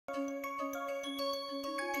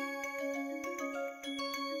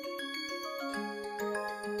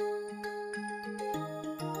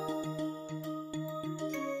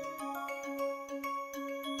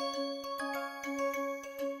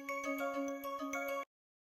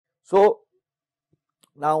So,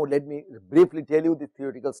 now let me briefly tell you the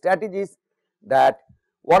theoretical strategies. That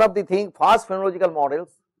one of the thing, fast phenomenological models,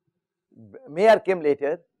 Mayer came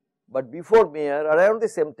later, but before Mayer around the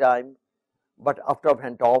same time, but after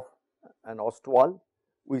Van 't Hoff and Ostwald,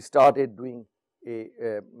 we started doing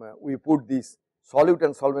we put these solute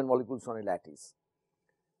and solvent molecules on a lattice,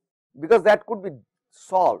 because that could be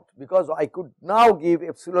solved, because I could now give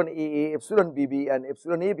epsilon AA, epsilon BB and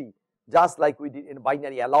epsilon AB just like we did in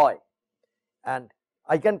binary alloy, and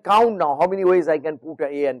I can count now how many ways I can put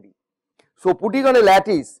A and B. So, putting on a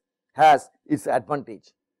lattice has its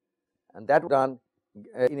advantage, and that was done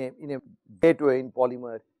in a great way in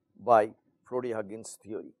polymer by Fleury-Huggins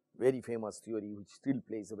theory, very famous theory which still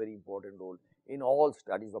plays a very important role in all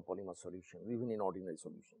studies of polymer solutions, even in ordinary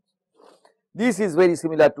solutions. This is very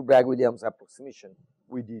similar to Bragg-Williams approximation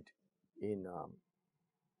we did in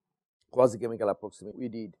quasi-chemical approximation we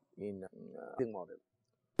did in model.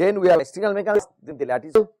 Then we have external mechanics, then the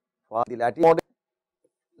lattice model,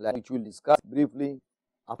 which we will discuss briefly.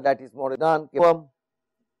 After lattice model done, model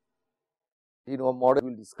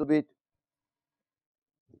will discuss it.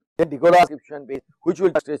 Then Nicolas description based, which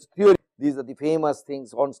will stretch theory. These are the famous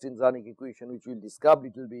things, Ornstein-Zernig equation, which we will discuss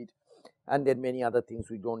little bit, and then many other things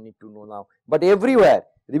we don't need to know now. But everywhere,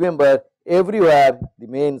 remember, everywhere the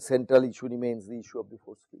main central issue remains the issue of the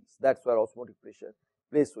force fields. That's where osmotic pressure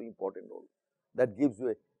plays so important role. That gives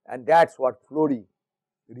you and that's what Fleury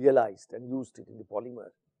realized and used it in the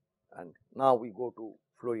polymer. And now we go to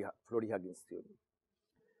Fleury-Huggins theory.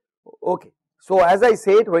 Okay. So, as I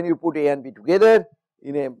said, when you put A and B together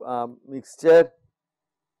in a mixture,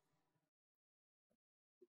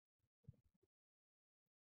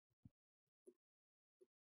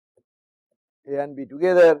 A and B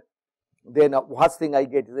together, then first thing I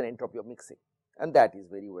get is an entropy of mixing, and that is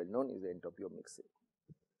very well known is the entropy of mixing.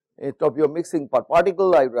 Entropy of mixing per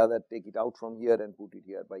particle, I would rather take it out from here and put it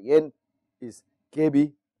here by N is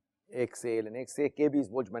Kb, XAL and XA. Kb is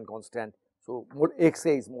Boltzmann constant. So,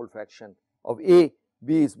 XA is mole fraction of A,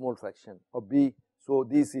 B is mole fraction of B. So,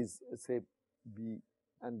 this is say B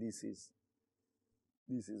and this is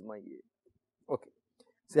my A. Okay.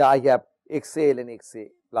 Say I have XAL and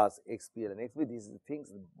XA plus XPL and XB. These are the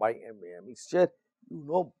things by a mixture,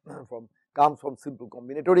 comes from simple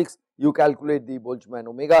combinatorics. You calculate the Boltzmann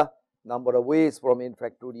omega number of ways from n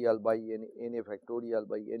factorial by na factorial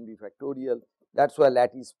by nb factorial. That is why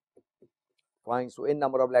lattice finds. So, n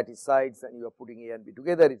number of lattice sides and you are putting A and B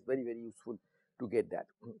together. It is very useful to get that.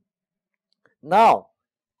 Now,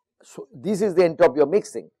 so this is the entropy of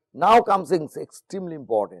mixing. Now comes things extremely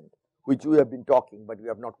important, which we have been talking, but we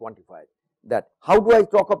have not quantified. That how do I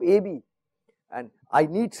talk of AB? And I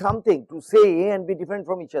need something to say A and B different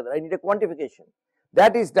from each other. I need a quantification.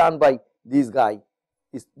 That is done by this guy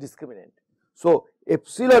is discriminant. So,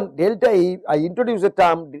 epsilon delta A, I introduce a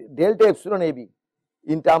term delta epsilon AB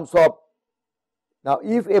in terms of, now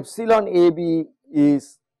if epsilon AB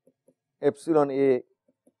is epsilon A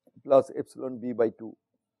plus epsilon B by 2,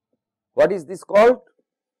 what is this called?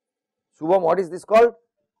 Shubham, what is this called?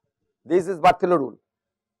 This is Bartholomew rule.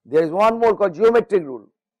 There is one more called geometric rule.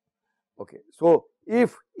 Okay. So,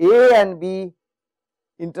 if A and B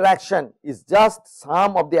interaction is just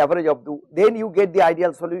sum of the average of the, then you get the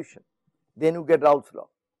ideal solution, then you get Raoult's law.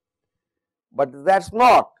 But that is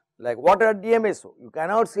not like water DMSO. You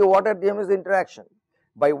cannot say water DMSO interaction.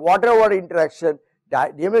 By water interaction,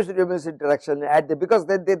 DMSO interaction at the, because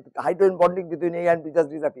then the hydrogen bonding between A and B just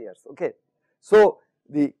disappears. Okay. So,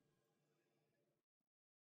 the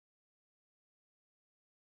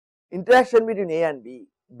interaction between A and B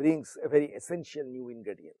brings a very essential new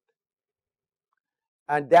ingredient,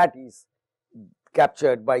 and that is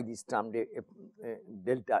captured by this term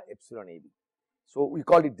delta epsilon AB. So, we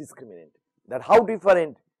call it discriminant, that how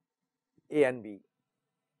different A and B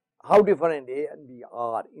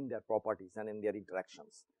are in their properties and in their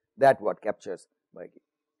interactions, that what captures by it.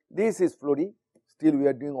 This is Fleury, still we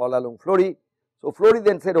are doing all along Fleury. So, Fleury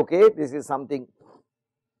then said, okay, this is something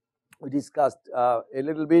we discussed a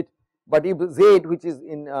little bit. But if Z, which is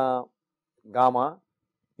in gamma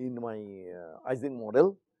in my Ising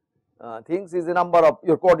model, things is a number of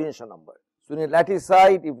your coordination number. So, in a lattice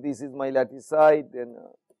side, if this is my lattice side,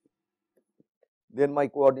 then my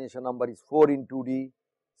coordination number is 4 in 2D,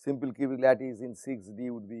 simple cubic lattice in 6D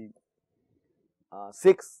would be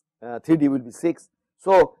 6, 3D will be 6.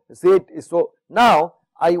 So, Z is so now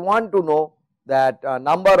I want to know that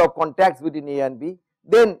number of contacts between A and B,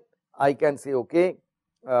 then I can say okay.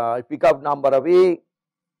 I pick up number of A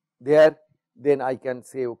there, then I can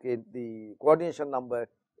say okay the coordination number,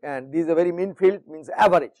 and this is a very mean field, means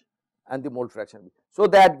average, and the mole fraction. So,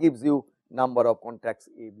 that gives you number of contacts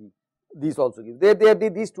AB. These also give.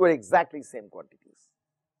 These two are exactly same quantities.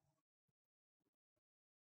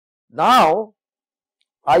 Now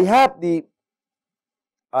I have the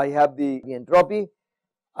entropy.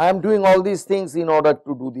 I am doing all these things in order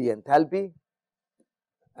to do the enthalpy,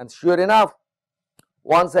 and sure enough,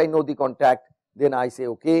 once I know the contact, then I say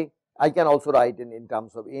okay. I can also write in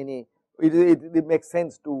terms of NA. It makes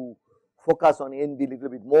sense to focus on NB little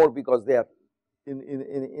bit more because they are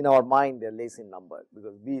in our mind they are less in number,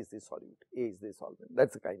 because B is the solute, A is the solvent.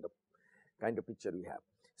 That's the kind of picture we have.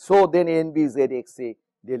 So then NB is ZXA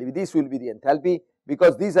del V. This will be the enthalpy,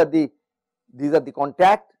 because these are the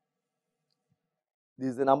contact.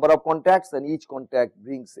 This is the number of contacts, and each contact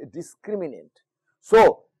brings a discriminant.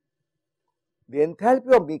 So the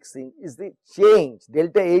enthalpy of mixing is the change.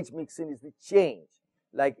 Delta H mixing is the change,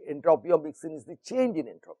 like entropy of mixing is the change in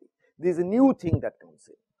entropy. This is a new thing that comes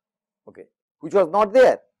in, okay, which was not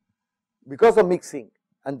there because of mixing,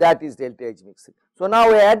 and that is delta H mixing. So now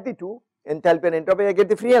I add the two, enthalpy and entropy, I get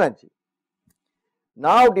the free energy.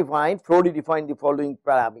 Now Flody defined the following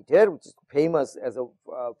parameter, which is famous as a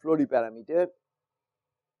Flody parameter,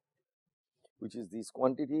 which is this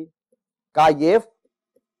quantity chi f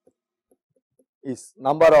is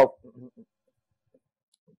number of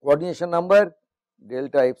coordination number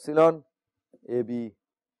delta epsilon AB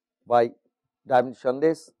by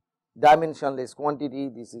dimensionless quantity.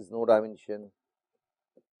 This is no dimension.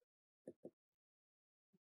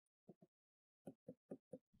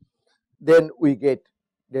 Then we get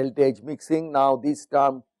delta H mixing. Now this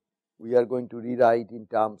term we are going to rewrite in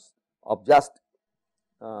terms of just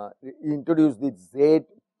introduce this Z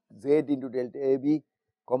into delta AB,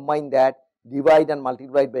 combine that, divide and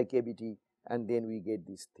multiply by KBT, and then we get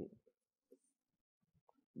this thing,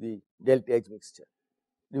 the delta H mixture.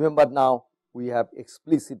 Remember, now we have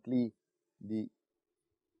explicitly the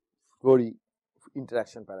Flody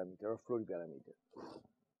interaction parameter or Flody parameter.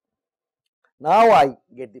 Now I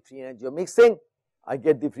get the free energy of mixing. I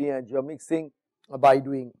get the free energy of mixing by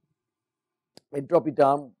doing entropy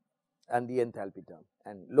term and the enthalpy term,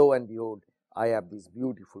 and lo and behold, I have this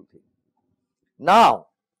beautiful thing. Now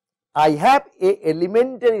I have a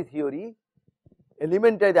elementary theory. I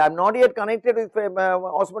am not yet connected with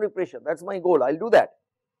osmotic pressure. That's my goal. I'll do that.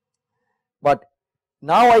 But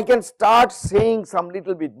now I can start saying some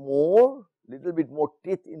little bit more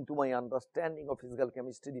teeth into my understanding of physical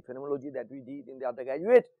chemistry, the phenomenology that we did in the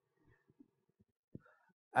undergraduate.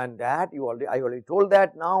 And that I already told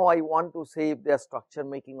that. Now I want to say if they are structure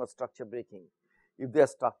making or structure breaking. If they are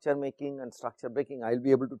structure making and structure breaking, I will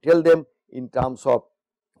be able to tell them in terms of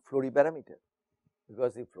Flody parameter,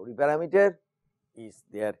 because if Flody parameter is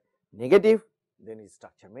their negative, then it's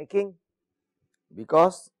structure making,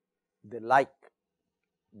 because they like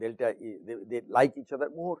delta, they like each other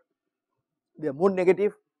more, they are more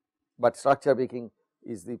negative, but structure breaking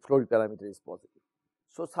is the Flody parameter is positive.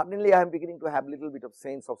 So suddenly I am beginning to have little bit of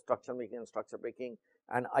sense of structure making and structure breaking,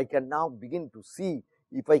 and I can now begin to see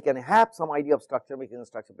if I can have some idea of structure making and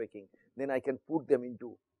structure breaking, then I can put them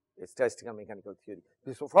into a statistical mechanical theory.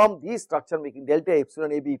 So from this structure making delta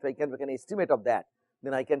epsilon AB, if I can make an estimate of that,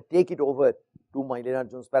 then I can take it over to my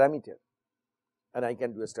Lennard-Jones parameter, and I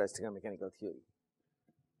can do a statistical mechanical theory.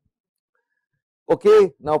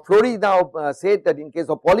 Okay, now Flody now said that in case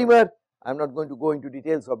of polymer, I am not going to go into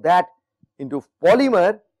details of that. Into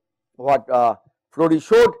polymer, what Flody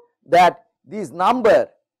showed, that this number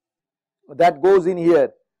that goes in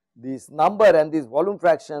here, this number and these volume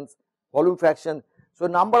fraction. So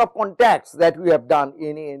number of contacts that we have done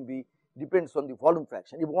in A and B depends on the volume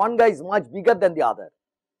fraction. If one guy is much bigger than the other,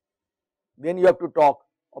 then you have to talk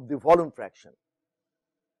of the volume fraction,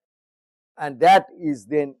 and that is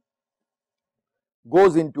then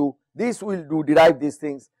goes into this. We will derive these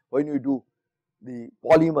things when you do the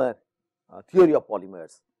polymer theory of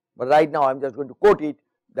polymers. But right now I am just going to quote it,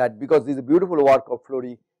 that because this is a beautiful work of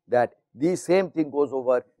Flody, that this same thing goes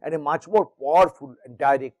over in a much more powerful and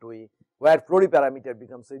direct way, where Flody parameter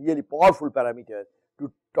becomes a really powerful parameter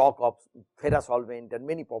to talk of ferrosolvent and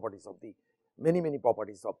many properties of the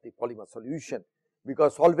properties of the polymer solution,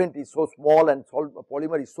 because solvent is so small and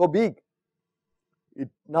polymer is so big.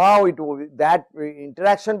 That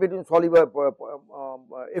interaction between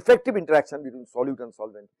effective interaction between solute and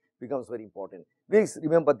solvent becomes very important. Please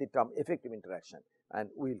remember the term effective interaction, and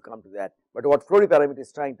we will come to that. But what Flody parameter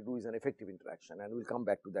is trying to do is an effective interaction, and we will come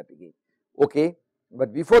back to that again. Okay,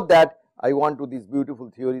 but before that, I want to this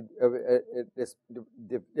beautiful theory.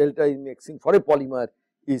 The delta in mixing for a polymer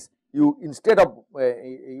is, you instead of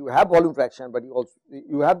you have volume fraction, but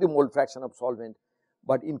you have the mole fraction of solvent.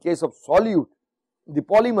 But in case of solute, the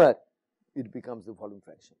polymer, it becomes the volume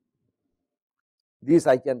fraction. This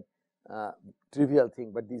I can trivial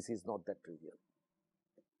thing, but this is not that trivial.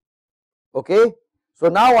 Okay. So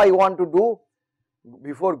now I want to do,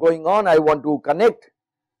 before going on, I want to connect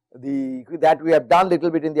that we have done little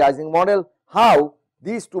bit in the Ising model, how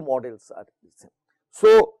these two models are the same.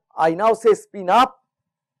 So I now say spin up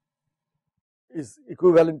is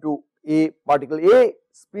equivalent to a particle A,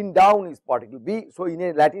 spin down is particle B. So in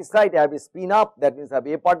a lattice site I have a spin up, that means I have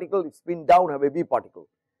a particle, if spin down I have a B particle.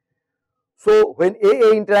 So when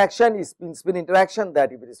A interaction is spin interaction,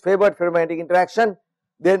 that if it is favored ferromagnetic interaction,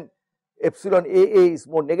 then epsilon AA is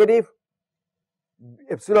more negative,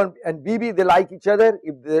 epsilon and BB they like each other.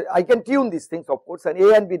 If I can tune these things of course, and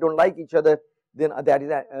A and B don't like each other, then that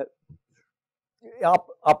is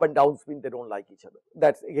up and down spin they don't like each other.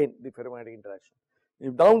 That's again the ferromagnetic interaction.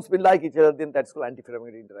 If down spin like each other, then that's called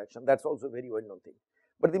anti-ferromagnetic interaction. That's also a very well known thing.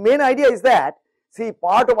 But the main idea is that, see,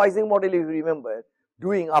 part of Ising model, if you remember,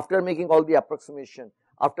 doing after making all the approximation,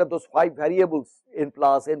 after those 5 variables n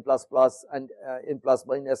plus, n plus plus, and n plus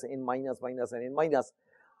minus, n minus minus, and n minus,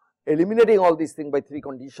 eliminating all these things by 3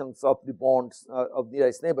 conditions of the bonds of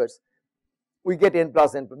nearest neighbors, we get n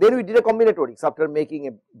plus n. Then we did a combinatorics after making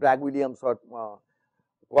a Bragg-Williams or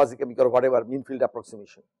quasi-chemical or whatever mean field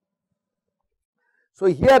approximation. So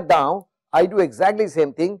here now I do exactly the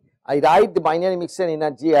same thing. I write the binary mixture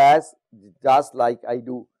energy as just like I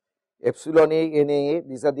do epsilon A, NAA,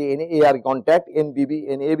 these are the NAR contact, NBB,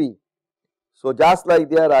 NAB. So just like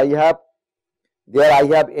there I have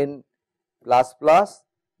N plus plus,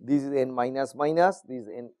 this is N minus minus, this is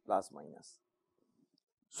N plus minus.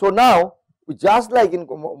 So now just like in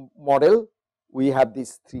model we have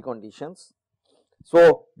these 3 conditions.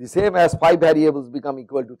 So the same as 5 variables become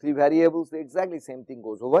equal to 3 variables, the exactly same thing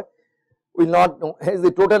goes over. We will not know, hence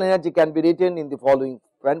the total energy can be written in the following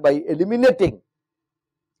form by eliminating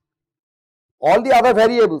all the other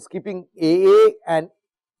variables, keeping AA and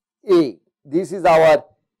A. This is our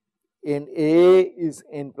NA is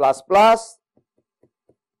N plus plus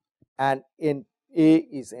and NA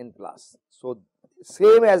is N plus. So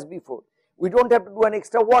same as before. We don't have to do an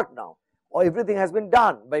extra work now, or everything has been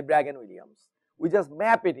done by Bragg and Williams. We just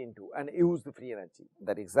map it into and use the free energy.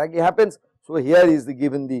 That exactly happens. So here is the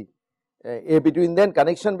given the A between them,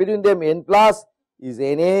 connection between them, N plus is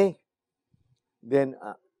Na, then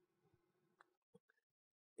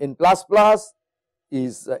N plus plus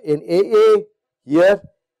is NAA here,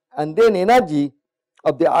 and then energy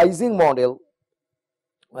of the Ising model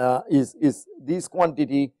is this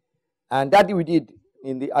quantity, and that we did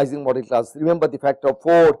in the Ising model class. Remember the factor of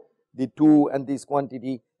 4, the 2 and this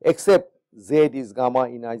quantity, except Z is gamma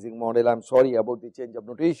in Ising model. I am sorry about the change of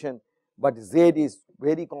notation, but Z is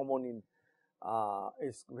very common in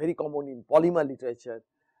polymer literature,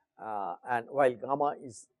 and while gamma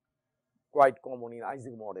is quite common in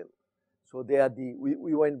Ising model. So they are the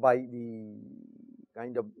we went by the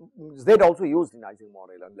kind of Z also used in Ising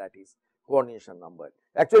model, and that is coordination number.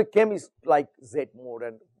 Actually chem is like Z more,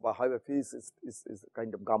 and however physics is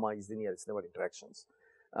kind of gamma is the nearest neighbor interactions.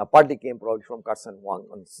 Partly came probably from Carson Wang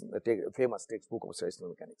on the famous textbook of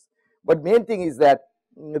statistical mechanics. But main thing is that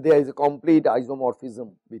there is a complete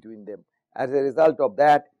isomorphism between them. As a result of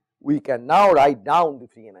that, we can now write down the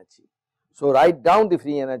free energy. So write down the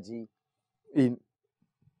free energy in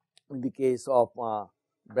the case of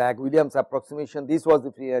Bragg-Williams approximation. This was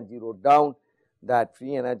the free energy wrote down, that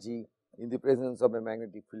free energy in the presence of a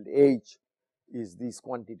magnetic field H is this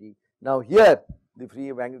quantity. Now here the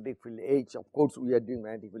free magnetic field H, of course we are doing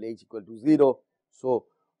magnetic field H equal to 0. So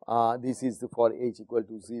this is for H equal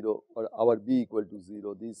to 0 or our B equal to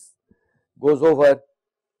 0. This goes over,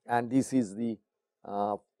 and this is the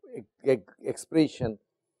expression,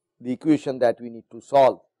 the equation that we need to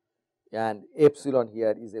solve, and epsilon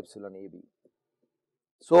here is epsilon AB.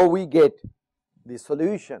 So we get the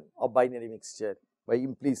solution of binary mixture by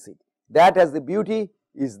implicit. That has the beauty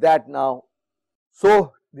is that now,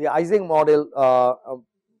 so the Ising model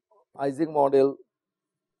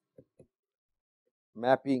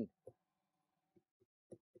mapping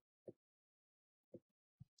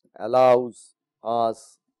allows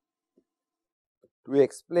us to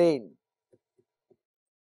explain,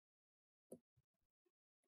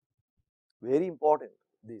 very important,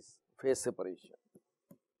 this phase separation.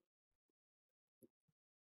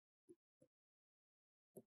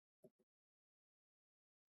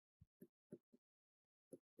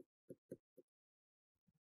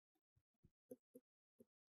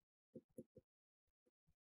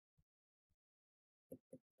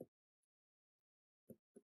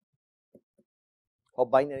 Of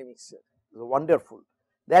binary mixture. Wonderful.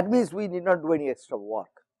 That means we need not do any extra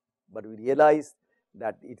work, but we realized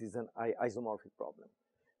that it is an isomorphic problem.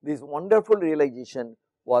 this wonderful realization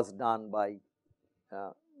was done by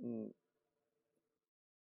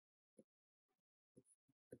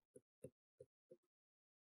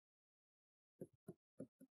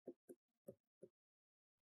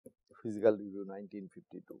Physical Review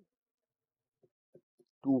 1952.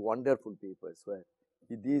 Two wonderful papers where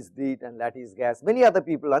this did and lattice gas, many other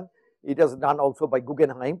people, and it was done also by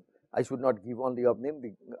Guggenheim. I should not give only of name,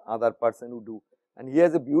 the other person who do. And he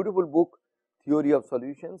has a beautiful book, Theory of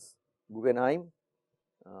Solutions, Guggenheim.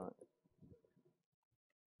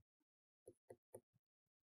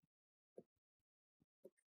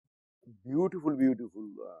 Beautiful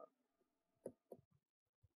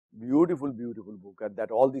book, and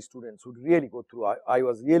that all the students should really go through. I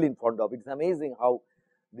was really fond of it. It's amazing how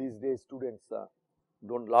these days students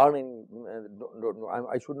don't learn any,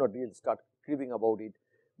 I should not really start cribbing about it,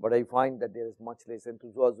 but I find that there is much less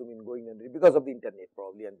enthusiasm in going and read because of the internet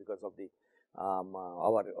probably, and because of the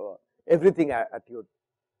everything at your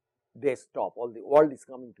desktop. All the world is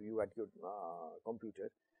coming to you at your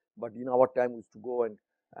computer. But in our time we used to go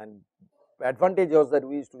and advantage was that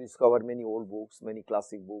we used to discover many old books, many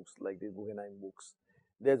classic books like the Guggenheim books.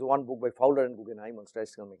 There's one book by Fowler and Guggenheim on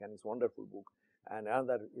statistical mechanics, wonderful book, and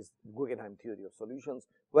another is Guggenheim Theory of Solutions,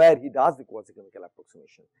 where he does the quasi-chemical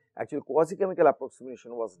approximation. Actually, quasi-chemical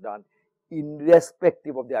approximation was done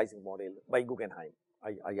irrespective of the Ising model by Guggenheim.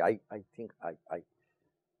 I think I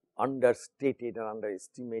understated and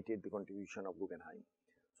underestimated the contribution of Guggenheim.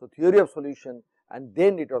 So, theory of solution, and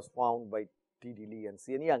then it was found by T.D. Lee and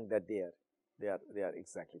C.N. Young that they are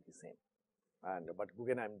exactly the same. And but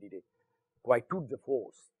Guggenheim did a quite took the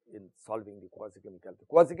force in solving the quasi-chemical. The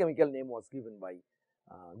quasi-chemical name was given by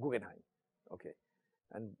Guggenheim, okay,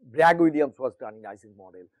 and Bragg-Williams was done in Ising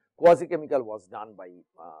model. Quasi-chemical was done by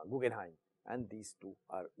Guggenheim, and these two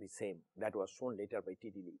are the same. That was shown later by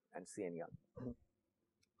T.D. Lee and C.N. Young.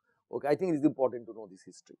 Okay, I think it is important to know this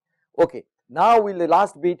history. Okay, now the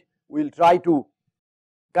last bit we will try to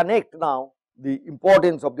connect now the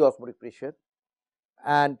importance of the osmotic pressure.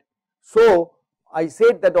 And so I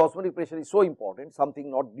said that the osmotic pressure is so important,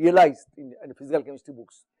 something not realized in physical chemistry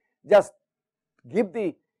books. Just give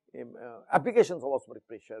the applications of osmotic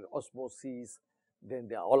pressure, osmosis, then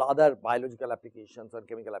there are all other biological applications and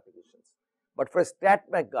chemical applications. But for a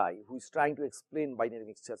StatMech guy who is trying to explain binary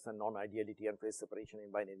mixtures and non-ideality and phase separation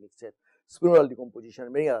in binary mixture, spiral decomposition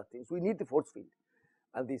and many other things, we need the force field,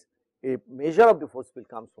 and this a measure of the force field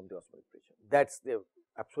comes from the osmotic pressure. That's the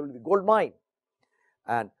absolutely gold mine.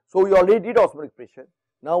 And so we already did osmotic pressure.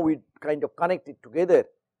 Now we kind of connect it together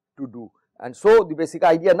to do. And so the basic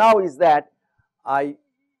idea now is that I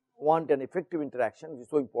want an effective interaction, which is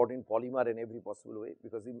so important in polymer in every possible way,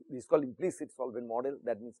 because it is called implicit solvent model.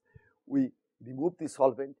 That means we remove the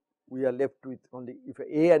solvent, we are left with only if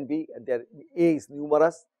A and B, and there A is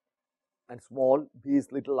numerous and small, B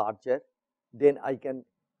is little larger, then I can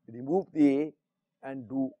remove the A and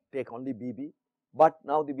take only BB. But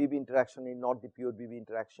now the BB interaction is not the pure BB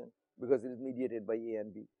interaction, because it is mediated by A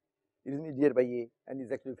and B. It is mediated by A and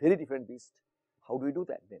is actually a very different beast. How do we do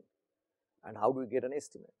that then? And how do we get an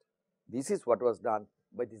estimate? This is what was done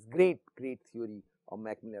by this great theory of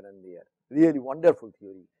Macmillan and Mayer. Really wonderful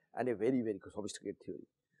theory and a very sophisticated theory.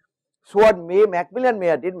 So what Macmillan and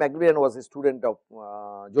Mayer did, Macmillan was a student of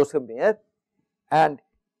Joseph Mayer, and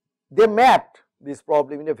they mapped this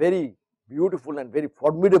problem in a very beautiful and very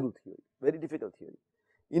formidable theory, very difficult theory.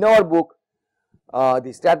 In our book,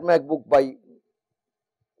 the StatMech book by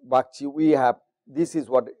Bakchi, we have, this is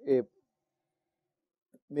what a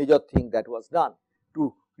major thing that was done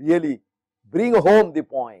to really bring home the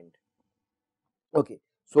point. Okay,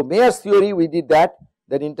 so Mayer's theory, we did that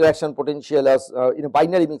interaction potential as in a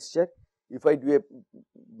binary mixture. If I do a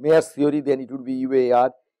Mayer's theory, then it would be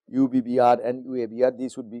UAR, UBBR and UABR.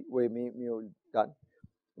 This would be done.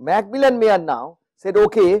 Macmillan Mayer now said,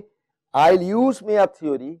 okay, I'll use Mayer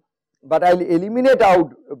theory, but I'll eliminate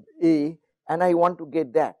out A and I want to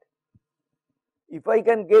get that. If I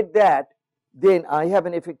can get that, then I have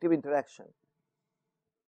an effective interaction.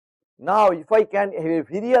 Now, if I can have a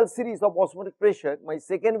virial series of osmotic pressure, my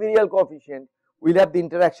second virial coefficient will have the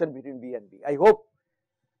interaction between B and B. I hope,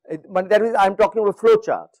 but that is I am talking about flow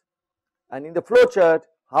chart, and in the flow chart,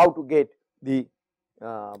 how to get the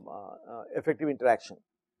effective interaction.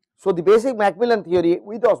 So, the basic Macmillan theory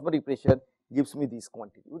with osmotic pressure gives me this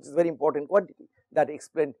quantity, which is very important quantity that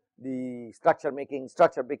explains the structure making,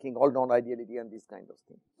 structure breaking, all non-ideality and these kind of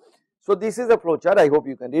things. So, this is a flow chart, I hope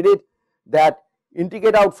you can read it, that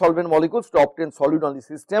integrate out solvent molecules to obtain solid on the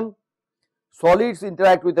system, solids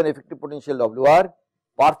interact with an effective potential WR,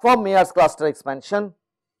 perform Mayer's cluster expansion,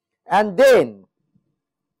 and then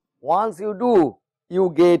once you do,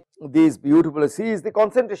 you get this beautiful, C is the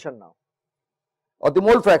concentration now, or the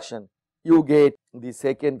mole fraction, you get the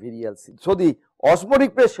second virial C. So, the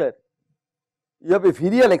osmotic pressure, you have a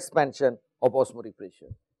virial expansion of osmotic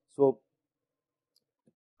pressure. So,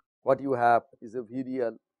 what you have is a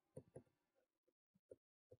virial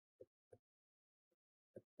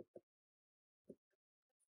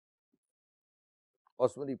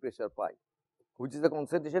osmotic pressure pi, which is the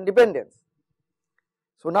concentration dependence.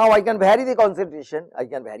 So, now I can vary the concentration, I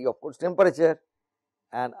can vary of course temperature,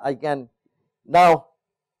 and I can now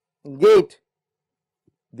get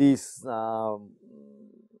this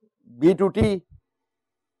B to T,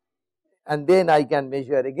 and then I can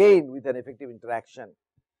measure again with an effective interaction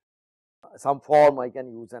some form I can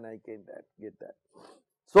use, and I can get that.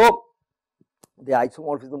 So, the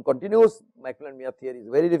isomorphism continues. Macmillan-Meyer theory is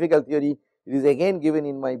a very difficult theory. It is again given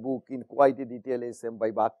in my book in quite a detail, SM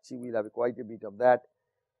by Bakchi. We will have quite a bit of that,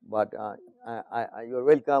 but you are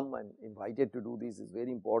welcome and invited to do this. Is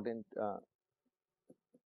very important.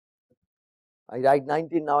 I write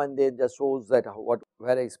 19 now and then, just shows that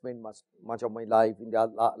where I spent much of my life in the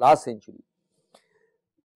last century.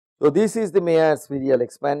 So, this is the Meyer's virial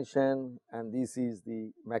expansion, and this is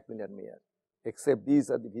the Macmillan-Meyer, except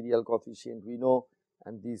these are the virial coefficient we know,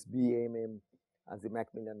 and this BMM as the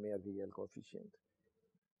Macmillan-Meyer virial coefficient.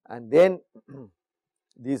 And then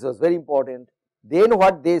this was very important. Then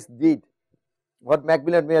what they did, what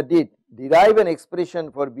Macmillan-Meyer did, derive an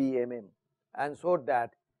expression for BMM and showed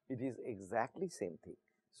that it is exactly same thing.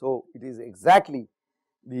 So, it is exactly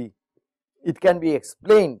it can be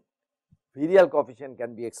explained, virial coefficient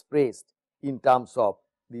can be expressed in terms of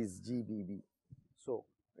this GBB. So,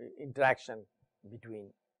 interaction between.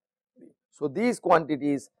 So, these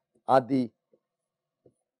quantities are the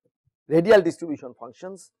radial distribution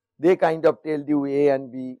functions. They kind of tell you A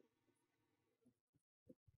and B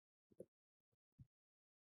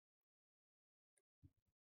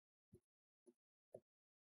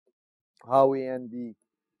how A and B.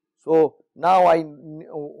 So, now I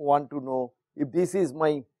want to know if this is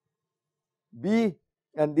my B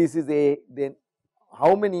and this is A, then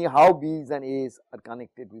how B's and A's are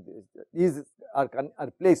connected with this, these are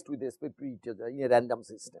placed with respect to each other in a random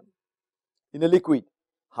system. In a liquid,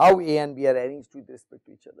 how A and B are arranged with respect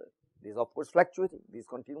to each other. This is of course fluctuating, this is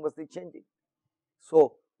continuously changing.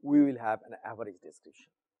 So, we will have an average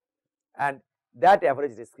description, and that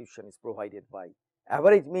average description is provided by,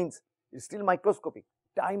 average means it is still microscopic,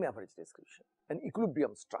 time average description, an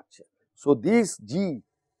equilibrium structure. So, this G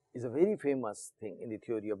is a very famous thing in the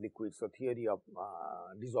theory of liquids or theory of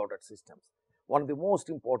disordered systems. One of the most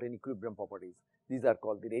important equilibrium properties, these are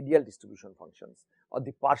called the radial distribution functions or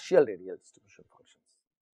the partial radial distribution functions,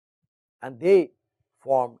 and they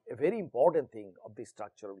form a very important thing of the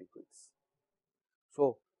structure of liquids.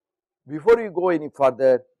 So, before we go any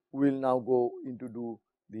further, we will now go into do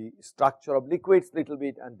the structure of liquids little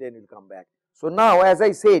bit, and then we will come back. So, now as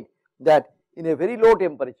I said that in a very low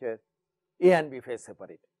temperature, A and B phase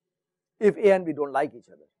separate. If A and B do not like each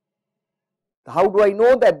other, how do I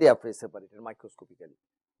know that they are phase separated microscopically?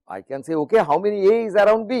 I can say, okay, how many A is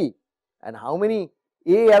around B and how many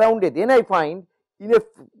A around A. Then I find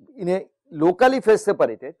in a locally phase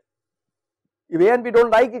separated, if A and B do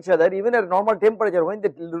not like each other, even at normal temperature, when they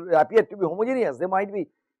appear to be homogeneous, they might be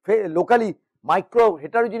locally micro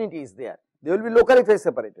heterogeneity is there. They will be locally phase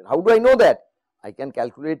separated. How do I know that? I can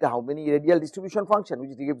calculate how many radial distribution function,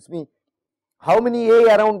 which gives me how many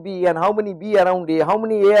A around B and how many B around A, how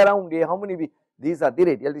many A around A, how many B. These are the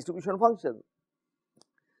radial distribution functions.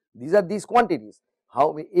 These are these quantities.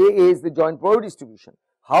 How many A is the joint probability distribution.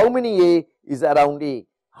 How many A is around A,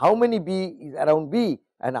 how many B is around B,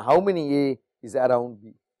 and how many A is around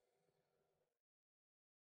B.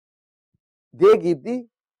 They give the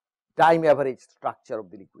time average structure of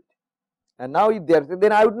the liquid. And now if there,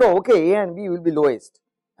 then I would know, okay, A and B will be lowest,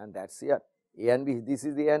 and that's here. A and B, this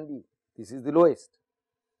is A and B, this is the lowest.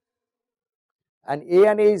 And A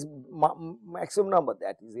and A is maximum number,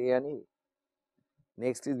 that is A and A.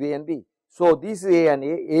 Next is B and B. So, this is A and A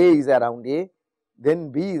is around A,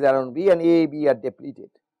 then B is around B, and A, B are depleted.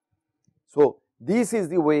 So, this is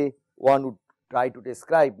the way one would try to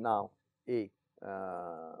describe now a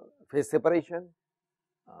phase separation,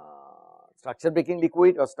 structure making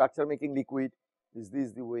liquid or structure making liquid. Is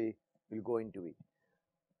this the way we will go into it?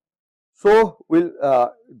 So, we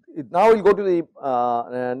will now we will go to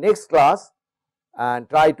the next class and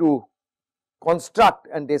try to construct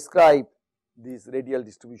and describe these radial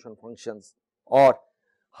distribution functions, or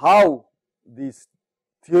how this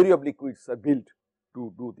theory of liquids are built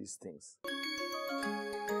to do these things.